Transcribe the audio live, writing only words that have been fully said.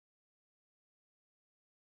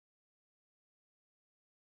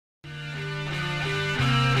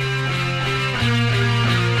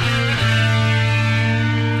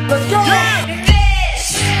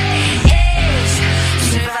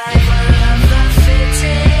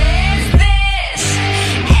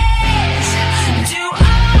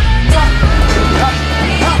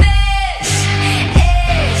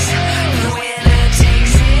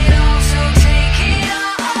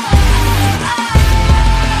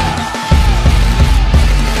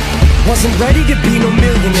wasn't ready to be no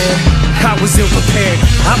millionaire. I was ill-prepared.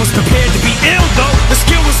 I was prepared to be ill, though. The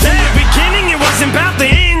skill was there. In the beginning, it wasn't about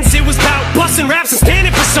the ends. It was about busting raps and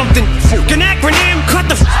standing for something. An acronym,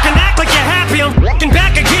 cut the and act like you're happy. I'm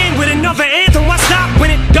back again with another anthem. Why stop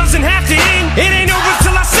when it doesn't have to end? It ain't over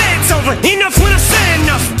till I say it's over. Enough when I say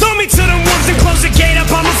enough. Throw me to them wolves and close the gate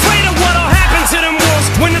up. I'm afraid of what'll happen to them wolves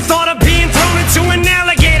when the thought of being thrown into an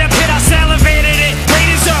alligator pit. I salivated it.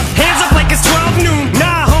 Raiders up, hands up like it's 12 noon.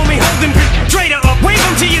 Nah, homie, holding straight up. Wave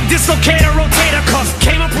them to your dislocator, rotator cuff.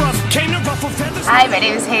 Came up rough, came to ruffle feathers. Hi, my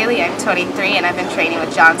name is Haley. I'm 23 and I've been training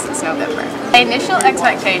with John since November. My initial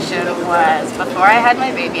expectation was before I had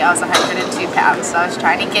my baby, I was 102 pounds, so I was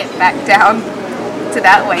trying to get back down to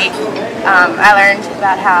that weight. I learned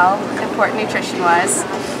about how important nutrition was,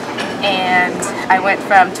 and I went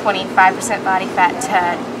from 25% body fat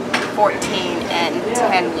to 14 in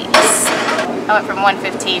 10 weeks. I went from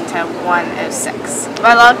 115 to 106.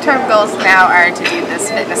 My long-term goals now are to do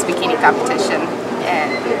this fitness bikini competition in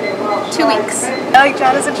 2 weeks. I like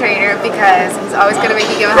John as a trainer because he's always going to make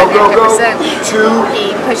you give 100%.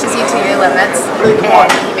 He pushes you to your limits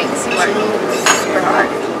and he makes you work super hard.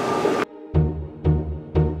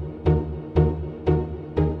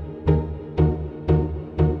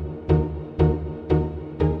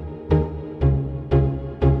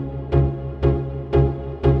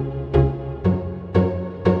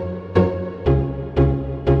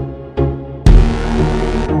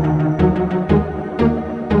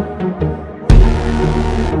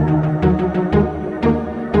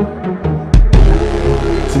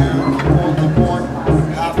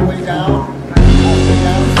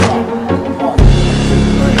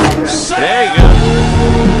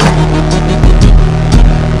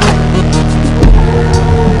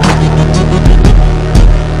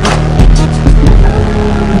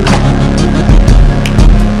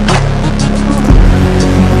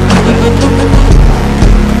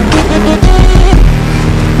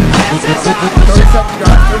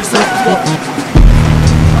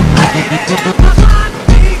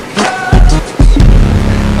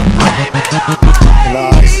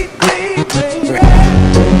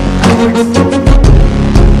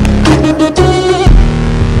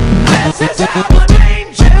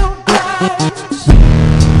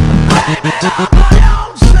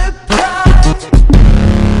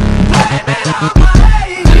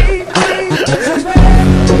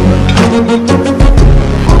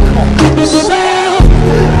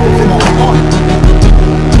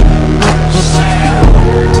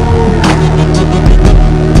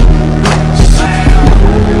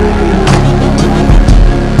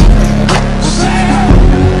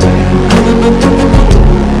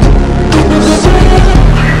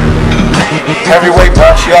 Heavyweight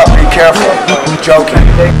bucks you up, be careful. I'm joking.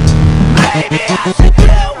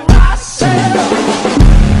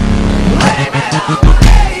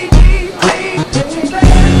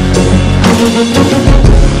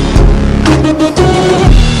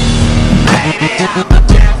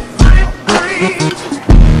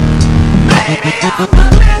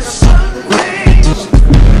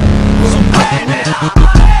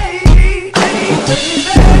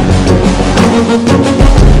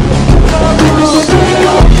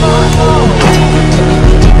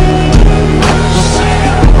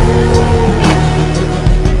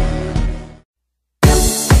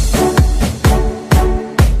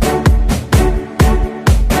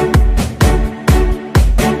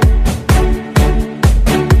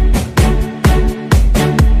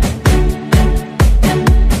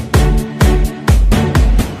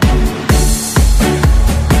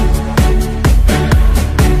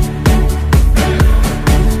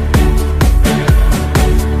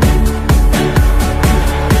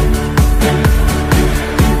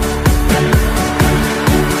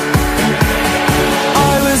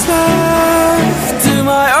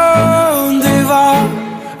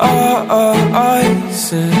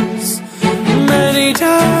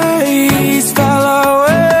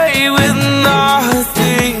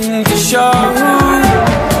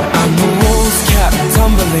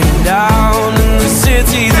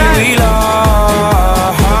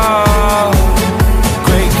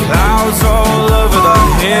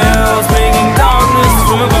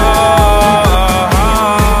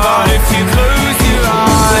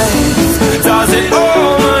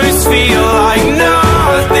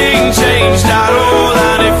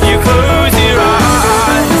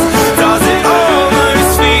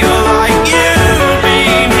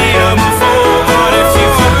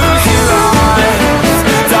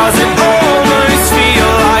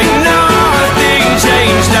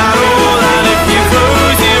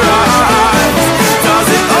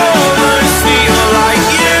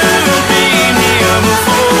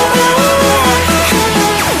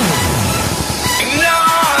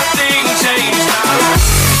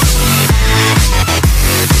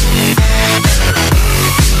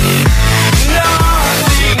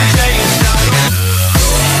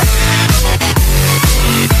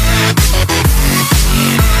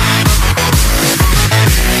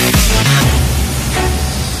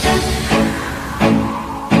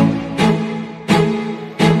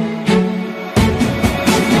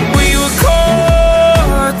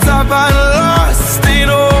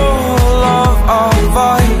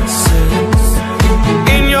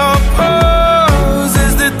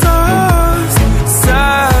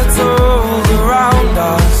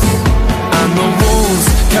 and the walls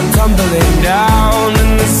kept tumbling down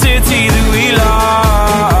in the city that we love.